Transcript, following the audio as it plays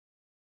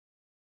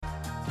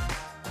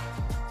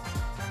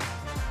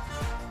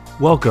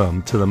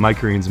Welcome to the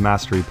Microgreens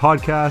Mastery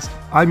Podcast.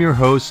 I'm your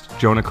host,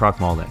 Jonah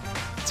Krochmalden.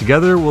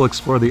 Together, we'll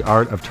explore the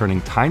art of turning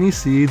tiny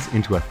seeds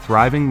into a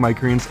thriving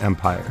microgreens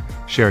empire,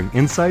 sharing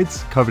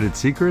insights, coveted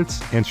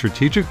secrets, and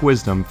strategic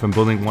wisdom from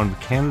building one of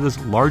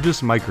Canada's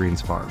largest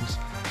microgreens farms.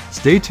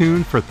 Stay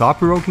tuned for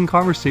thought-provoking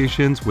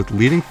conversations with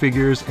leading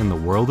figures in the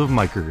world of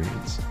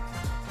microgreens.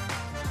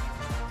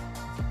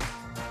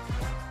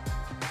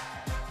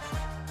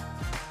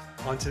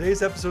 On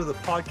today's episode of the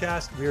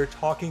podcast, we are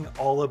talking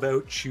all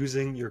about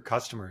choosing your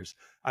customers.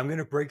 I'm going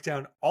to break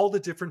down all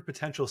the different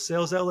potential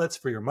sales outlets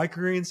for your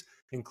microgreens,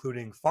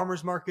 including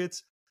farmers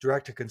markets,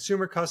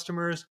 direct-to-consumer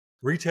customers,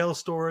 retail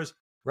stores,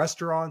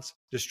 restaurants,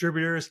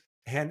 distributors,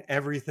 and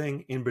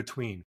everything in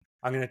between.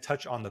 I'm going to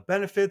touch on the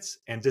benefits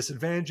and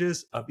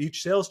disadvantages of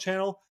each sales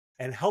channel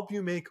and help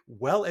you make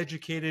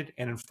well-educated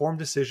and informed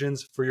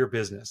decisions for your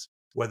business,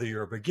 whether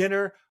you're a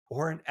beginner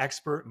or an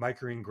expert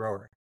microgreen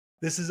grower.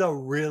 This is a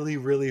really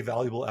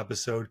valuable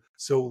episode,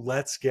 so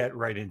let's get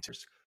right into it.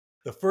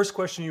 The first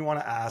question you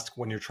want to ask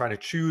when you're trying to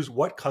choose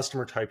what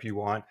customer type you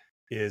want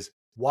is,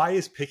 why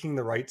is picking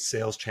the right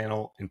sales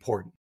channel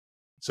important?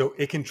 So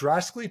it can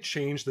drastically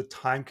change the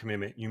time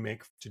commitment you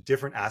make to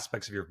different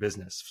aspects of your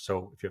business.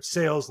 So if you have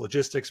sales,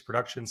 logistics,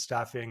 production,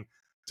 staffing,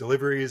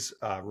 deliveries,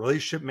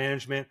 relationship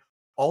management,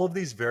 all of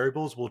these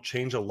variables will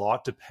change a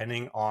lot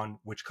depending on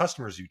which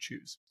customers you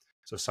choose.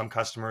 So some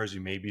customers, you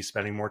may be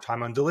spending more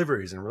time on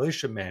deliveries and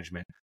relationship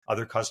management.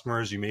 Other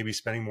customers, you may be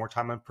spending more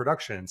time on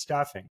production and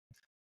staffing.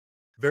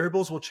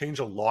 Variables will change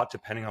a lot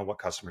depending on what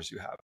customers you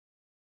have.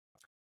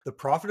 The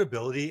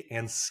profitability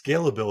and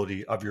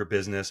scalability of your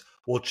business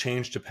will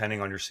change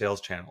depending on your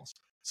sales channels.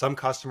 Some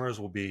customers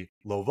will be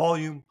low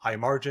volume, high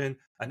margin,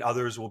 and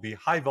others will be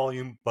high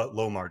volume, but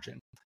low margin.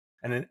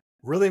 And a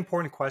really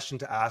important question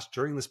to ask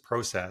during this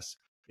process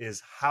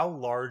is, how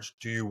large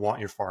do you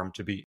want your farm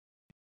to be?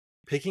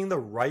 Picking the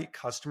right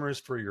customers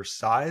for your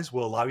size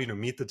will allow you to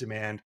meet the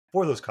demand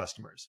for those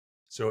customers.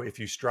 So if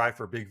you strive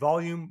for big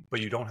volume, but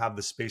you don't have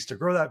the space to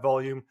grow that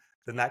volume,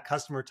 then that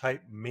customer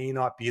type may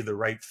not be the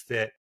right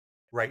fit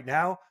right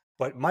now,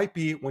 but might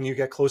be when you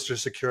get closer to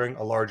securing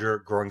a larger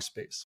growing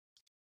space.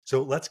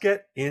 So let's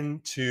get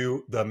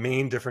into the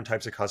main different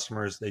types of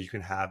customers that you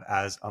can have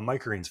as a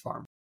microgreens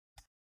farm.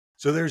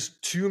 So there's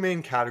two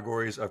main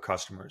categories of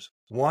customers.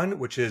 One,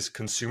 which is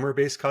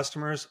consumer-based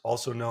customers,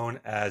 also known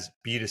as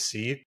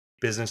B2C,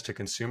 business to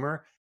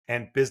consumer,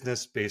 and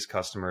business-based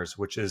customers,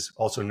 which is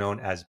also known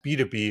as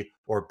B2B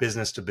or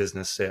business to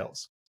business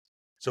sales.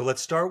 So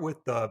let's start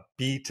with the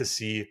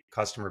B2C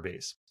customer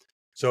base.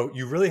 So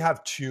you really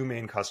have two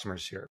main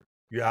customers here.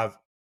 You have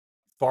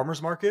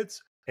farmers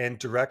markets and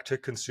direct to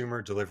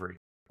consumer delivery,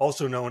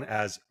 also known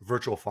as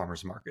virtual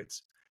farmers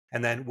markets.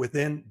 And then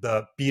within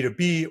the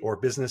B2B or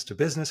business to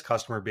business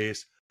customer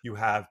base, you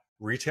have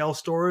retail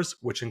stores,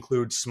 which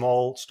include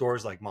small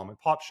stores like mom and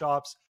pop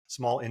shops,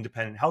 small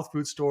independent health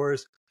food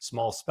stores,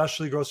 small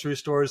specialty grocery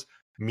stores,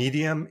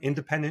 medium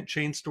independent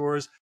chain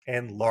stores,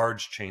 and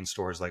large chain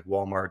stores like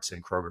Walmart's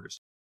and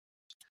Kroger's.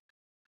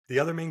 The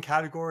other main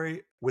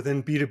category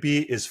within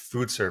B2B is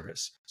food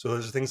service. So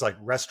those are things like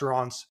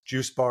restaurants,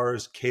 juice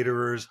bars,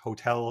 caterers,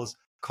 hotels,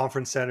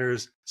 conference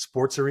centers,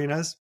 sports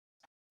arenas.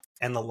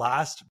 And the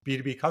last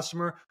B2B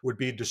customer would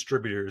be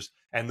distributors.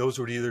 And those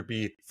would either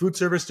be food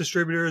service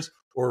distributors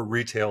or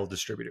retail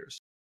distributors.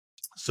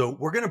 So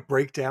we're going to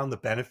break down the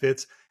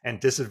benefits and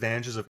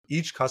disadvantages of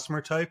each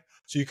customer type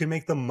so you can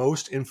make the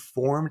most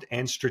informed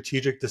and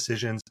strategic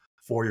decisions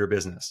for your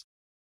business.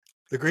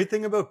 The great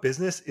thing about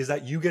business is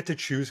that you get to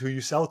choose who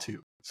you sell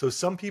to. So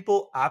some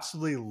people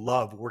absolutely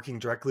love working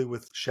directly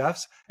with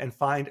chefs and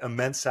find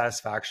immense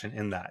satisfaction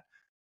in that.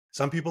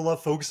 Some people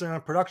love focusing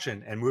on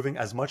production and moving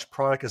as much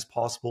product as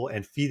possible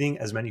and feeding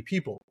as many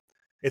people.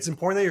 It's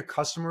important that your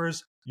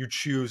customers you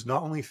choose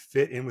not only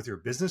fit in with your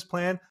business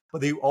plan,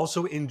 but that you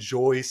also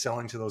enjoy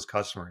selling to those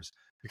customers.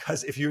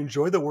 Because if you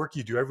enjoy the work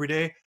you do every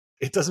day,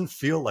 it doesn't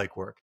feel like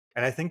work.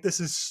 And I think this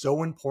is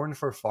so important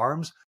for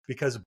farms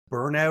because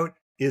burnout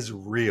is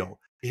real.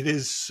 It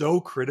is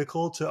so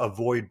critical to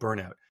avoid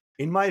burnout.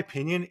 In my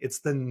opinion,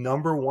 it's the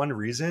number one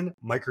reason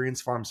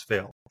microgreens farms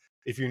fail.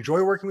 If you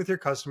enjoy working with your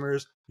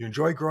customers, you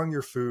enjoy growing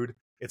your food,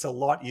 it's a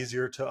lot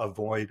easier to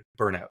avoid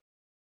burnout.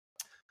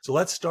 So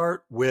let's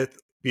start with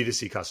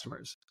B2C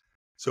customers.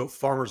 So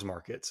farmers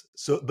markets.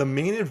 So the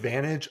main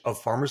advantage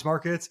of farmers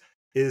markets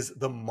is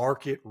the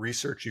market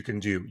research you can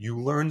do. You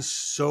learn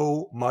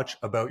so much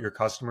about your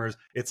customers.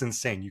 It's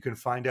insane. You can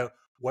find out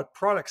what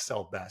products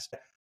sell best.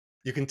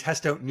 You can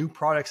test out new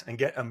products and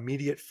get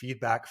immediate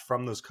feedback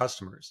from those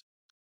customers.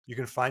 You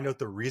can find out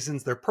the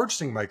reasons they're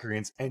purchasing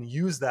microgreens and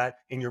use that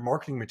in your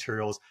marketing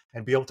materials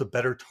and be able to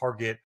better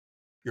target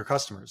your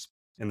customers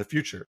in the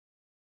future.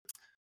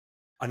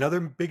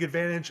 Another big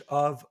advantage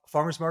of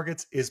farmers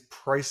markets is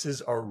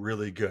prices are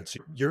really good.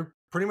 So you're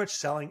pretty much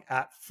selling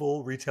at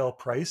full retail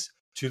price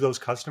to those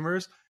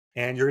customers,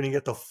 and you're going to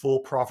get the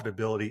full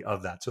profitability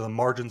of that. So the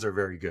margins are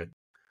very good.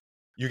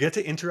 You get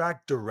to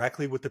interact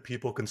directly with the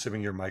people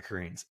consuming your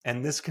microgreens.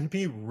 And this can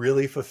be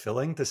really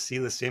fulfilling to see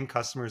the same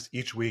customers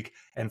each week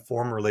and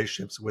form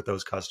relationships with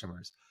those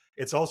customers.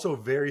 It's also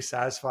very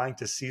satisfying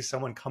to see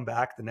someone come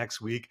back the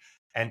next week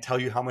and tell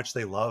you how much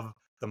they love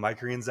the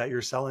microgreens that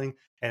you're selling.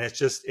 And it's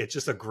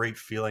just a great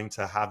feeling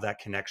to have that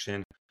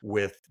connection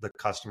with the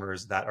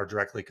customers that are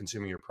directly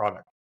consuming your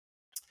product.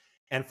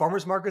 And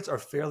farmers markets are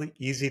fairly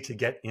easy to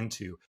get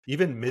into.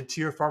 Even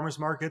mid-tier farmers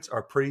markets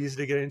are pretty easy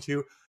to get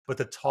into, but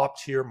the top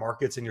tier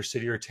markets in your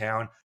city or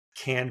town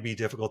can be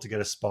difficult to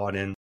get a spot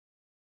in,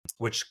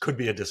 which could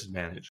be a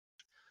disadvantage.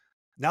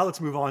 Now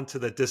let's move on to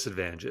the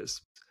disadvantages.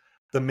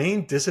 The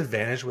main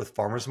disadvantage with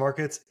farmers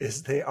markets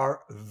is they are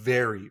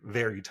very,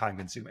 very time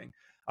consuming.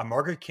 A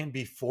market can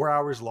be 4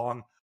 hours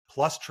long,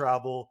 plus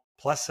travel,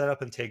 plus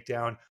setup and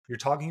takedown. You're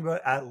talking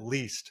about at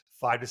least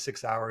 5 to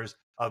 6 hours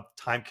of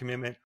time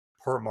commitment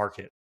per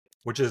market,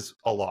 which is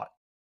a lot.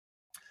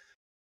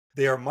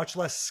 They are much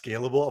less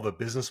scalable of a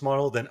business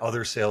model than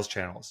other sales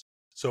channels.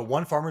 So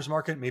one farmer's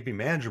market may be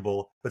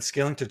manageable, but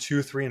scaling to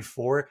 2, 3, and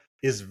 4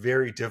 is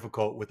very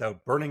difficult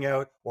without burning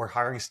out or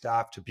hiring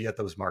staff to be at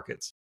those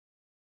markets.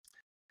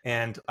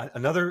 And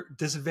another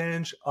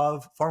disadvantage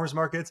of farmers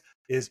markets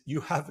is you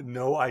have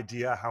no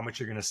idea how much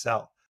you're going to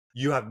sell.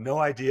 You have no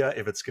idea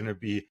if it's going to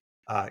be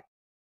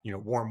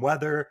warm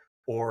weather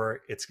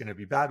or it's going to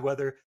be bad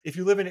weather. If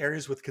you live in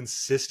areas with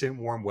consistent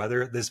warm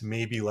weather, this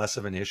may be less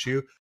of an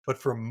issue. But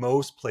for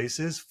most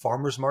places,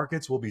 farmers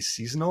markets will be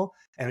seasonal.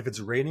 And if it's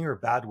raining or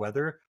bad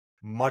weather,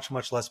 much,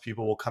 much less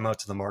people will come out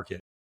to the market.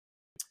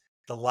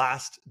 The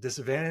last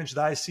disadvantage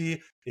that I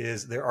see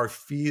is there are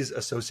fees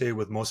associated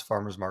with most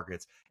farmers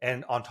markets.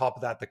 And on top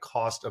of that, the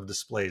cost of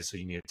displays. So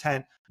you need a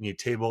tent, you need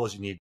tables, you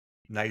need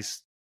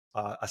nice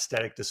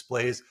aesthetic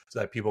displays so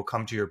that people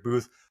come to your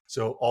booth.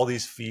 So all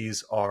these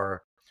fees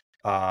are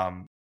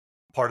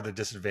part of the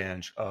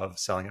disadvantage of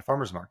selling at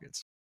farmers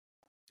markets.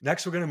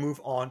 Next, we're going to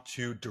move on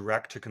to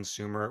direct to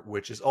consumer,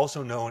 which is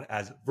also known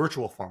as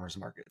virtual farmers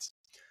markets.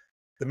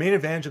 The main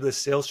advantage of this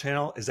sales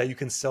channel is that you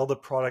can sell the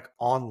product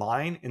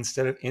online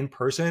instead of in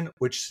person,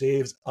 which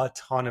saves a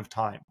ton of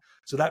time.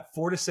 So that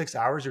 4 to 6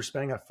 hours you're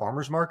spending at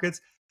farmers markets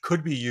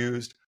could be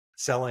used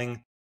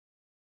selling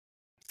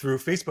through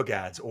Facebook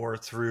ads or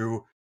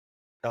through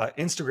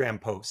Instagram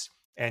posts,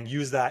 and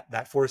use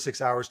that 4 to 6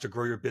 hours to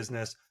grow your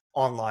business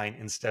online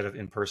instead of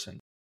in person.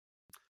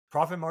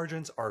 Profit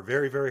margins are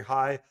very, very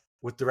high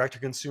with direct to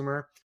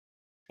consumer,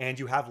 and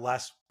you have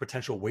less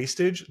potential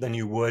wastage than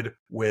you would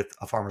with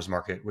a farmer's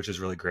market, which is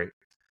really great.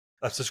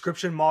 A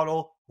subscription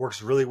model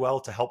works really well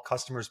to help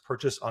customers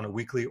purchase on a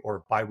weekly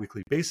or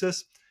bi-weekly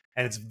basis.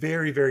 And it's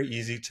very, very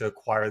easy to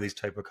acquire these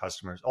type of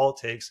customers. All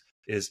it takes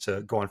is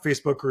to go on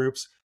Facebook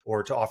groups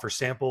or to offer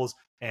samples.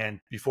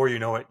 And before you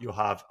know it, you'll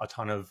have a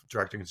ton of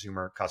direct to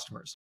consumer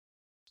customers.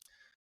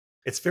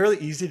 It's fairly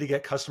easy to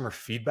get customer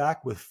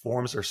feedback with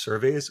forms or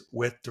surveys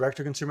with direct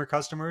to consumer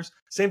customers.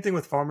 Same thing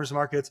with farmers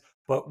markets,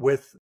 but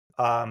with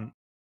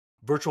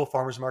virtual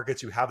farmers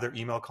markets, you have their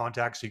email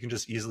contacts, so you can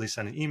just easily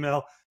send an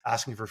email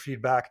asking for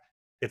feedback.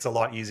 It's a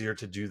lot easier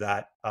to do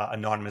that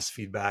anonymous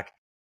feedback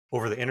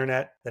over the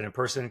internet than in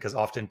person, because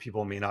often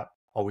people may not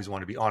always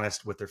want to be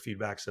honest with their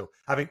feedback. So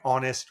having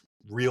honest,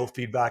 real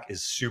feedback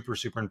is super,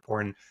 super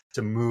important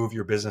to move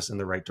your business in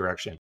the right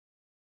direction.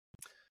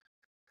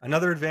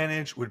 Another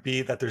advantage would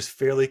be that there's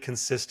fairly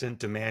consistent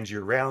demand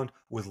year-round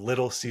with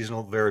little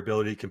seasonal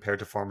variability compared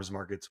to farmers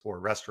markets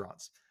or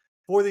restaurants.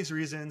 For these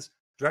reasons,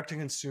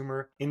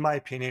 direct-to-consumer, in my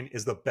opinion,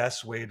 is the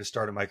best way to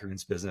start a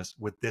microgreens business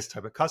with this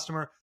type of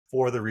customer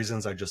for the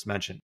reasons I just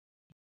mentioned.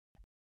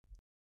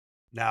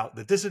 Now,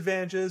 the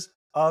disadvantages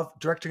of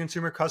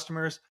direct-to-consumer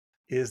customers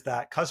is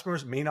that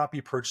customers may not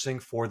be purchasing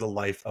for the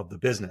life of the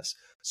business.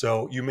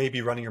 So you may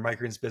be running your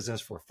microgreens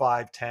business for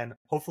 5, 10,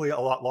 hopefully a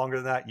lot longer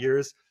than that,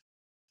 years.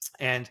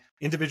 And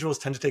individuals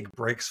tend to take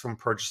breaks from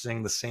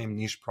purchasing the same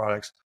niche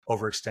products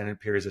over extended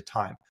periods of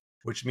time,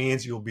 which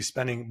means you'll be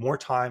spending more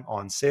time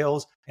on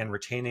sales and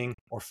retaining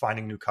or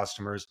finding new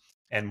customers,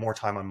 and more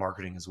time on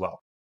marketing as well.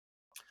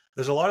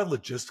 There's a lot of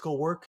logistical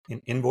work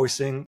in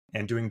invoicing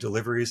and doing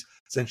deliveries,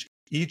 since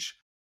each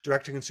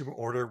direct-to-consumer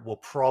order will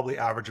probably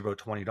average about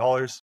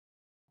 $20.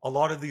 A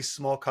lot of these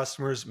small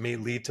customers may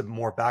lead to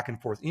more back and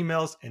forth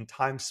emails and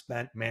time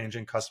spent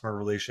managing customer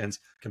relations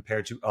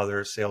compared to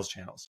other sales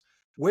channels,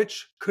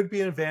 which could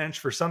be an advantage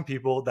for some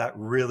people that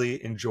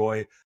really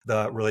enjoy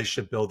the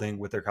relationship building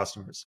with their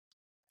customers.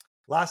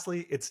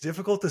 Lastly, it's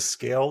difficult to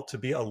scale to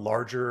be a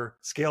larger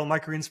scale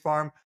microgreens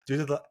farm due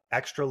to the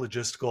extra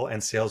logistical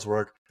and sales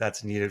work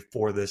that's needed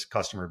for this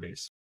customer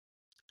base.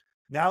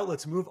 Now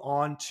let's move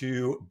on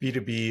to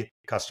B2B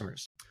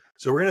customers.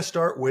 So we're going to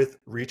start with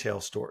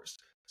retail stores.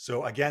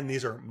 So again,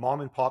 these are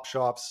mom and pop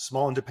shops,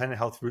 small independent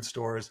health food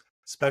stores,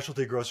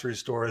 specialty grocery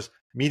stores,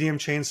 medium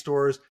chain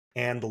stores,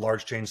 and the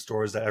large chain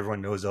stores that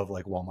everyone knows of,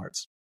 like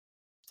Walmart's.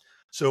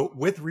 So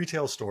with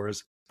retail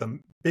stores, the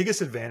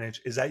biggest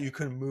advantage is that you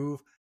can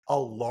move a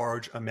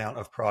large amount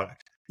of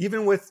product.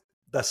 Even with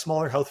the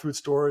smaller health food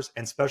stores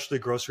and specialty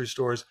grocery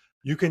stores,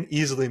 you can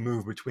easily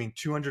move between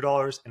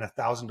 $200 and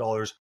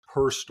 $1,000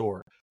 per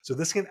store. So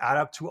this can add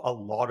up to a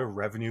lot of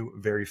revenue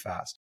very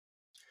fast.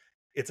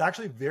 It's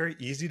actually very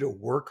easy to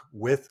work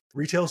with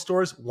retail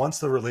stores once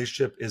the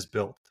relationship is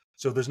built.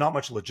 So there's not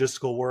much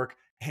logistical work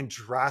and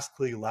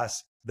drastically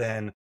less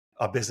than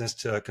a business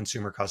to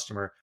consumer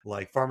customer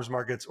like farmers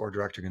markets or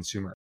direct to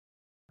consumer.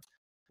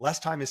 Less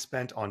time is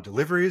spent on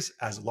deliveries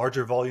as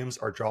larger volumes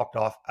are dropped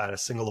off at a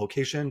single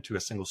location to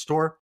a single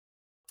store.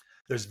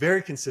 There's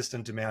very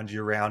consistent demand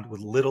year round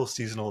with little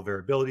seasonal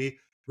variability.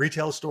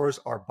 Retail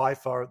stores are by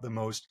far the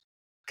most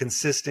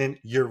consistent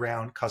year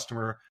round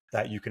customer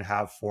that you can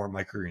have for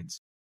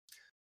microgreens.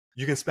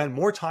 You can spend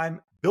more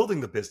time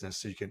building the business,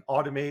 so you can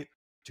automate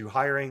to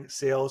hiring,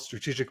 sales,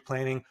 strategic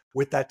planning.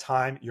 With that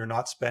time, you're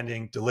not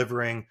spending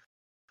delivering,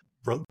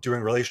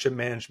 doing relationship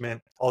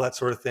management, all that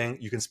sort of thing.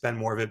 You can spend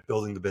more of it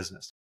building the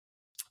business.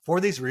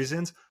 For these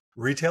reasons,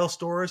 retail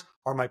stores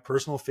are my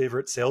personal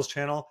favorite sales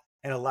channel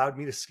and allowed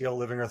me to scale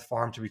Living Earth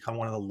Farm to become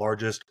one of the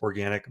largest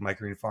organic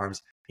microgreen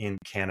farms in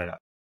Canada.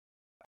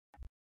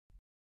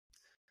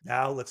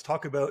 Now let's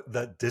talk about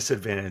the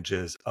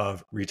disadvantages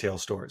of retail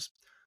stores.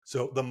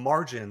 So the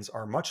margins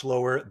are much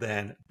lower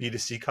than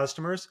B2C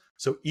customers.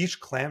 So each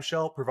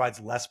clamshell provides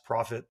less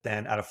profit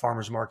than at a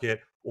farmer's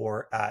market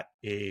or at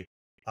a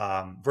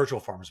virtual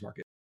farmer's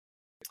market.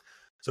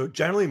 So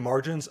generally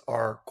margins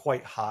are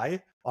quite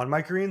high on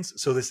microgreens.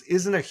 So this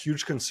isn't a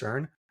huge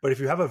concern, but if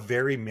you have a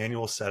very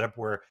manual setup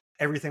where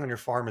everything on your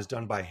farm is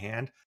done by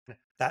hand,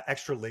 that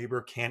extra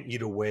labor can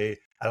eat away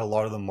at a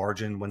lot of the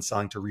margin when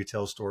selling to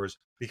retail stores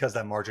because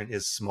that margin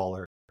is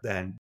smaller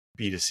than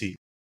B2C.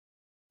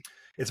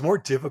 It's more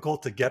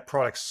difficult to get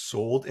products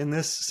sold in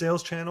this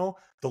sales channel.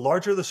 The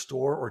larger the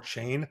store or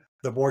chain,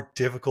 the more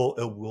difficult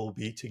it will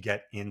be to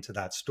get into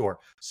that store.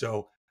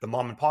 So the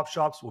mom and pop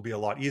shops will be a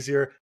lot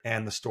easier,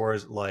 and the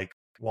stores like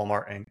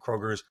Walmart and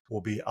Kroger's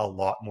will be a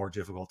lot more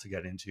difficult to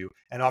get into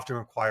and often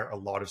require a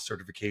lot of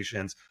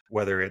certifications,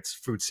 whether it's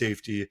food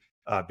safety,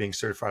 being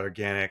certified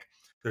organic.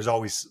 There's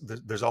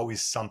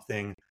always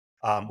something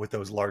with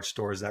those large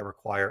stores that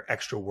require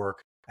extra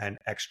work and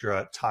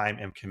extra time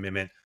and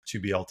commitment to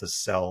be able to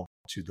sell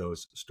to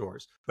those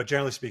stores. But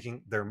generally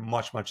speaking, they're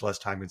much, much less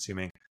time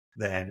consuming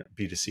than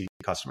B2C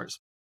customers.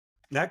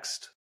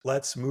 Next,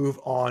 let's move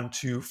on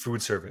to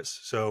food service.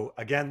 So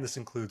again, this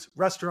includes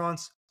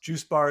restaurants,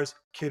 juice bars,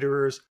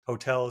 caterers,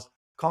 hotels,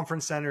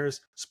 conference centers,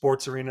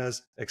 sports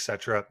arenas,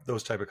 etc.,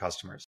 those type of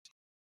customers.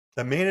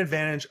 The main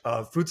advantage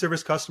of food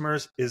service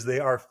customers is they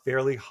are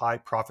fairly high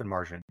profit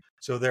margin.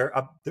 So they're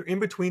in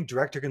between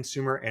direct to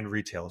consumer and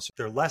retail. So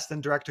they're less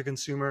than direct to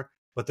consumer,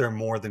 but they're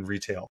more than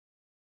retail.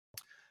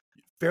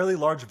 Fairly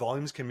large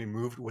volumes can be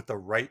moved with the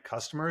right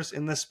customers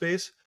in this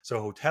space. So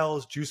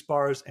hotels, juice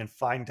bars, and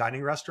fine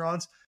dining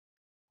restaurants,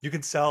 you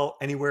can sell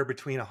anywhere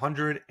between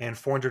 $100 and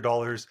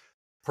 $400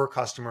 per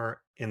customer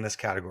in this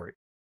category.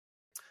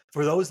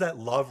 For those that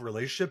love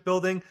relationship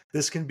building,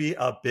 this can be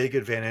a big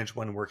advantage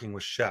when working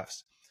with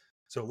chefs.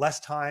 So less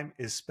time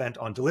is spent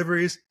on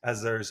deliveries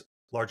as there's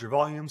larger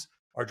volumes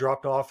are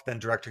dropped off than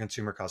direct to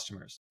consumer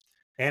customers.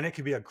 And it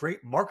can be a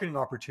great marketing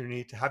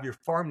opportunity to have your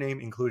farm name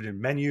included in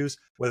menus,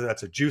 whether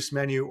that's a juice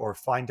menu or a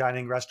fine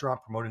dining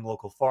restaurant promoting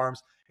local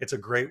farms. It's a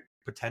great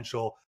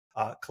potential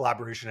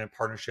collaboration and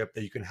partnership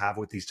that you can have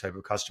with these type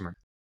of customers.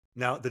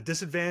 Now, the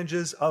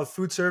disadvantages of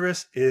food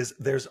service is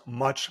there's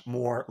much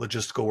more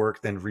logistical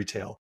work than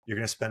retail. You're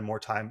going to spend more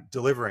time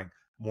delivering,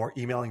 more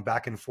emailing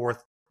back and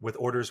forth with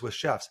orders with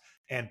chefs.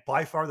 And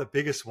by far the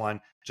biggest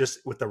one, just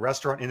with the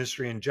restaurant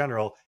industry in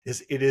general,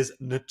 is it is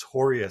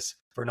notorious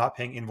for not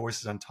paying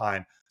invoices on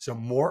time. So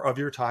more of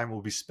your time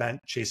will be spent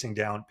chasing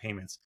down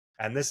payments.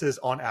 And this is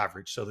on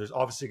average. So there's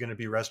obviously going to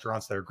be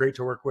restaurants that are great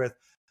to work with,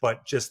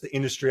 but just the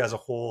industry as a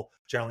whole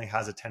generally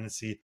has a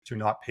tendency to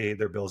not pay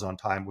their bills on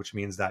time, which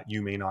means that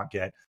you may not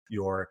get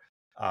your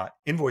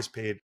invoice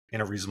paid in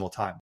a reasonable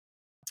time.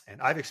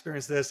 And I've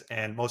experienced this,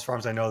 and most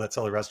farms I know that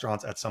sell to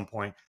restaurants at some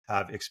point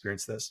have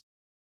experienced this.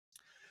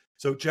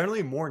 So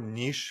generally more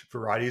niche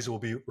varieties will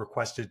be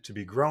requested to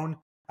be grown,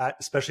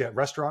 especially at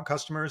restaurant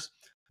customers.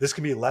 This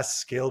can be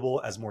less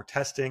scalable as more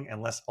testing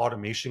and less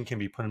automation can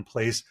be put in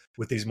place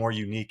with these more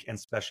unique and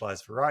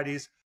specialized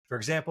varieties. For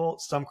example,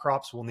 some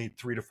crops will need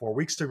 3 to 4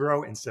 weeks to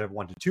grow instead of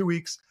 1 to 2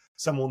 weeks.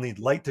 Some will need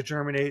light to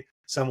germinate.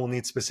 Some will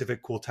need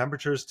specific cool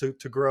temperatures to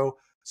grow.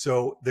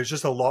 So there's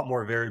just a lot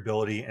more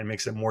variability and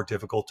makes it more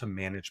difficult to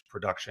manage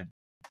production.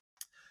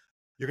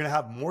 You're going to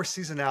have more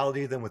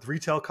seasonality than with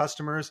retail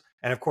customers.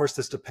 And of course,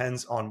 this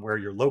depends on where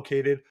you're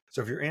located.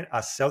 So if you're in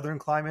a southern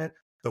climate,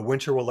 the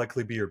winter will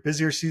likely be your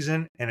busier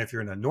season. And if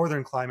you're in a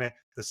northern climate,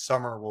 the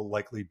summer will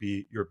likely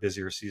be your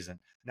busier season.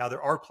 Now,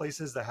 there are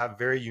places that have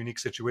very unique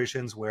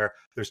situations where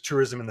there's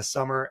tourism in the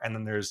summer, and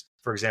then there's,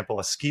 for example,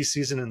 a ski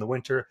season in the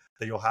winter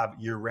that you'll have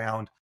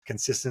year-round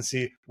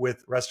consistency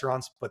with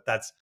restaurants, but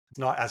that's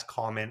not as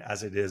common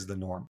as it is the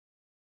norm.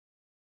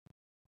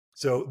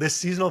 So this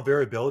seasonal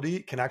variability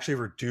can actually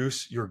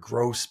reduce your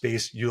grow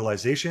space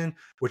utilization,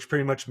 which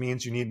pretty much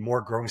means you need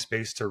more growing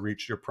space to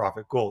reach your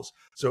profit goals.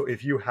 So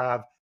if you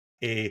have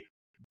a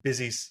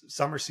busy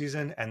summer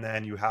season and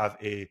then you have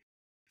a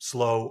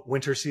slow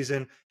winter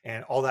season,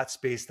 and all that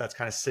space that's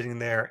kind of sitting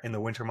there in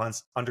the winter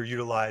months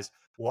underutilized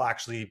will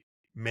actually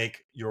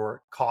make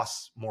your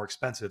costs more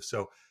expensive.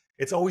 So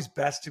it's always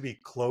best to be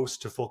close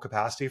to full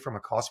capacity from a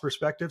cost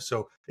perspective.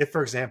 So if,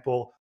 for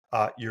example,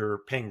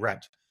 you're paying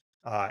rent,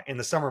 in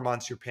the summer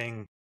months, you're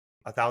paying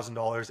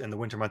 $1,000. In the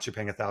winter months, you're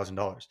paying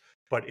 $1,000,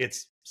 but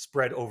it's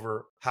spread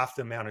over half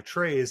the amount of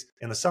trays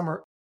in the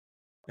summer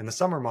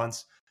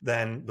months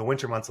than the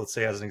winter months, let's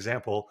say as an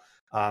example,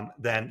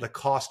 then the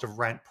cost of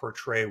rent per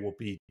tray will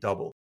be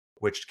double,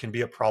 which can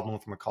be a problem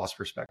from a cost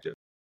perspective.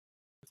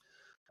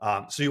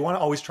 So you want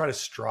to always try to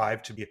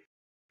strive to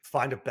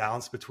find a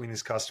balance between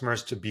these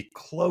customers to be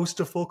close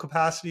to full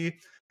capacity.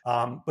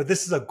 But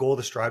this is a goal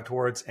to strive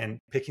towards, and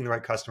picking the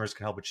right customers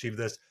can help achieve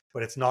this,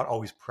 but it's not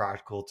always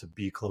practical to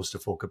be close to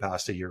full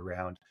capacity year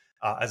round,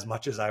 as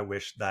much as I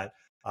wish that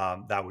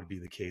that would be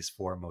the case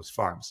for most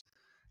farms.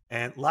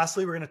 And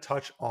lastly, we're going to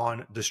touch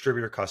on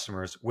distributor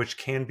customers, which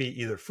can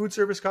be either food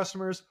service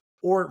customers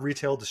or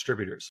retail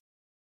distributors.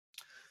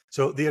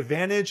 So the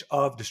advantage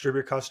of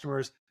distributor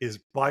customers is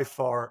by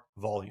far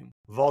volume.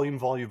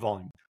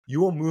 You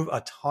will move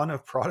a ton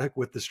of product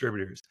with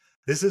distributors.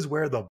 This is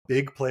where the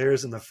big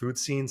players in the food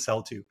scene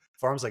sell to.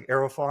 Farms like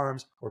Aero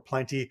Farms or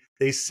Plenty,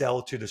 they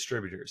sell to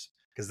distributors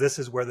because this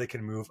is where they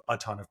can move a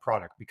ton of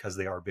product because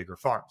they are bigger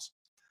farms.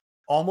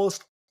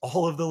 Almost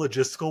all of the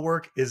logistical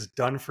work is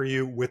done for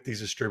you with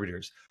these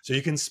distributors. So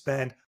you can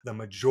spend the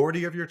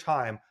majority of your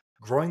time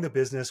growing the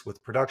business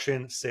with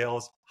production,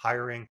 sales,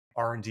 hiring,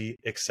 R&D,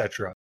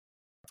 etc.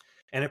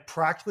 And it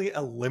practically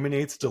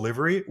eliminates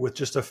delivery with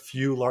just a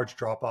few large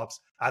drop-offs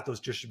at those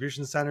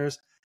distribution centers.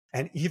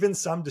 And even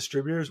some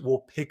distributors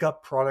will pick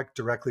up product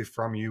directly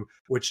from you,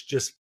 which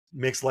just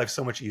makes life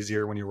so much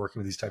easier when you're working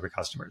with these type of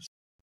customers.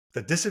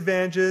 The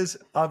disadvantages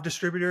of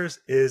distributors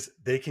is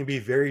they can be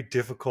very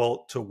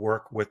difficult to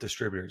work with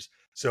distributors.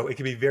 So it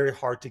can be very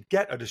hard to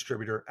get a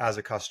distributor as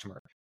a customer.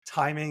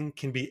 Timing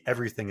can be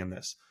everything in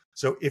this.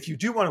 So if you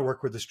do want to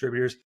work with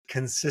distributors,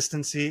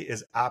 consistency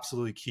is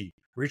absolutely key.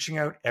 Reaching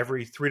out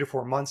every 3 to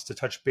 4 months to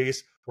touch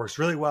base works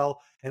really well.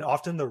 And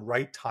often the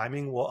right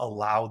timing will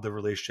allow the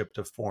relationship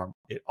to form.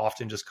 It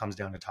often just comes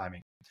down to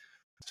timing.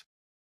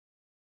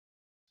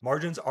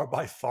 Margins are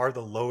by far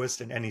the lowest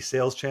in any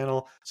sales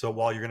channel. So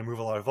while you're going to move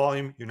a lot of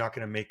volume, you're not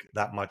going to make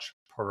that much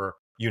per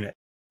unit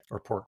or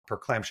per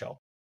clamshell.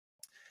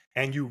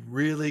 And you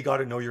really got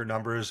to know your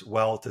numbers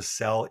well to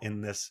sell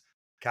in this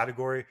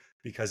category,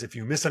 because if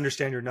you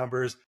misunderstand your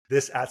numbers,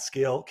 this at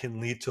scale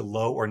can lead to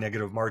low or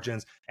negative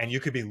margins, and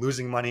you could be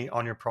losing money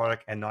on your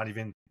product and not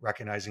even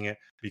recognizing it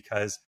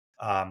because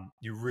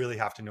you really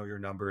have to know your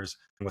numbers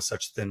with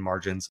such thin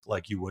margins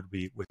like you would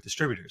be with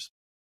distributors.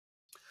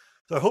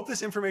 So I hope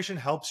this information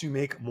helps you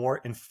make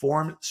more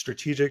informed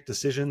strategic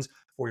decisions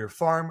for your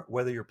farm,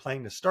 whether you're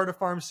planning to start a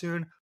farm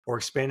soon or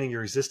expanding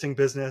your existing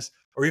business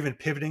or even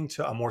pivoting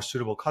to a more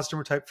suitable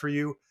customer type for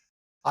you.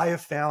 I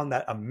have found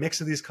that a mix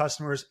of these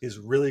customers is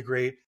really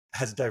great,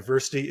 as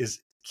diversity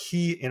is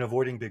key in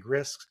avoiding big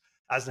risks.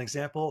 As an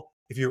example,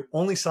 if you're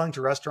only selling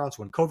to restaurants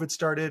when COVID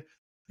started,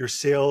 your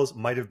sales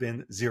might have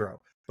been zero.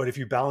 But if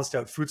you balanced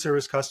out food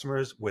service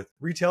customers with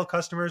retail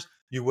customers,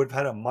 you would have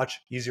had a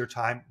much easier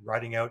time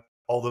riding out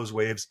all those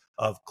waves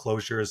of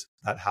closures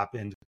that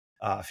happened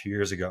a few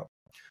years ago.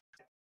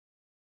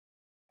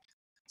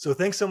 So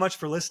thanks so much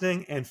for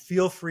listening, and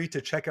feel free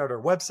to check out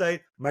our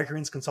website,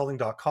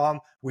 microgreensconsulting.com.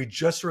 We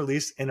just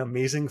released an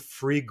amazing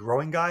free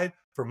growing guide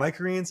for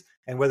microgreens,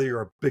 and whether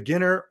you're a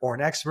beginner or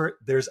an expert,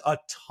 there's a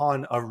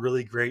ton of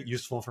really great,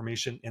 useful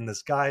information in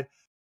this guide.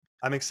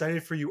 I'm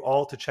excited for you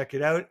all to check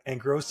it out and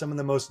grow some of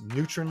the most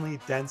nutriently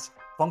dense,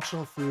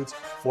 functional foods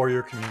for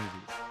your communities.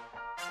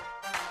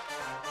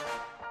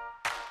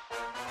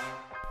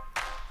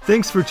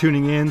 Thanks for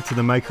tuning in to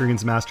the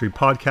Microgreens Mastery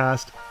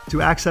Podcast.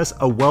 To access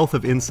a wealth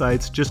of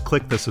insights, just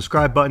click the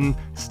subscribe button,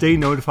 stay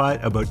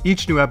notified about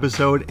each new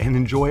episode, and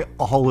enjoy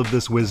all of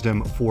this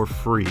wisdom for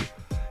free.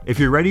 If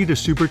you're ready to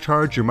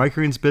supercharge your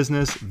microgreens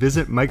business,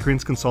 visit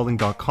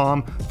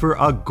microgreensconsulting.com for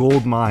a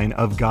gold mine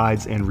of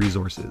guides and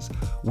resources.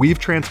 We've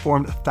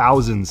transformed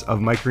thousands of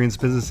microgreens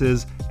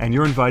businesses, and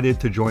you're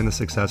invited to join the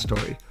success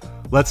story.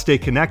 Let's stay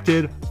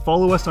connected.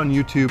 Follow us on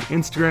YouTube,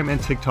 Instagram,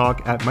 and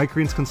TikTok at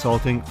Microgreens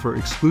Consulting for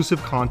exclusive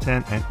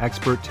content and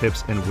expert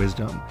tips and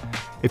wisdom.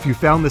 If you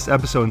found this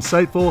episode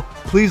insightful,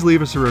 please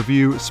leave us a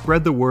review,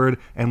 spread the word,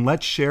 and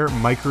let's share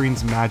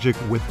microgreens magic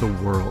with the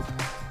world.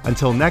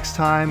 Until next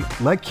time,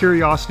 let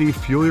curiosity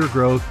fuel your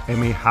growth,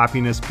 and may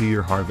happiness be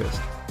your harvest.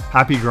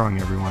 Happy growing,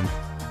 everyone.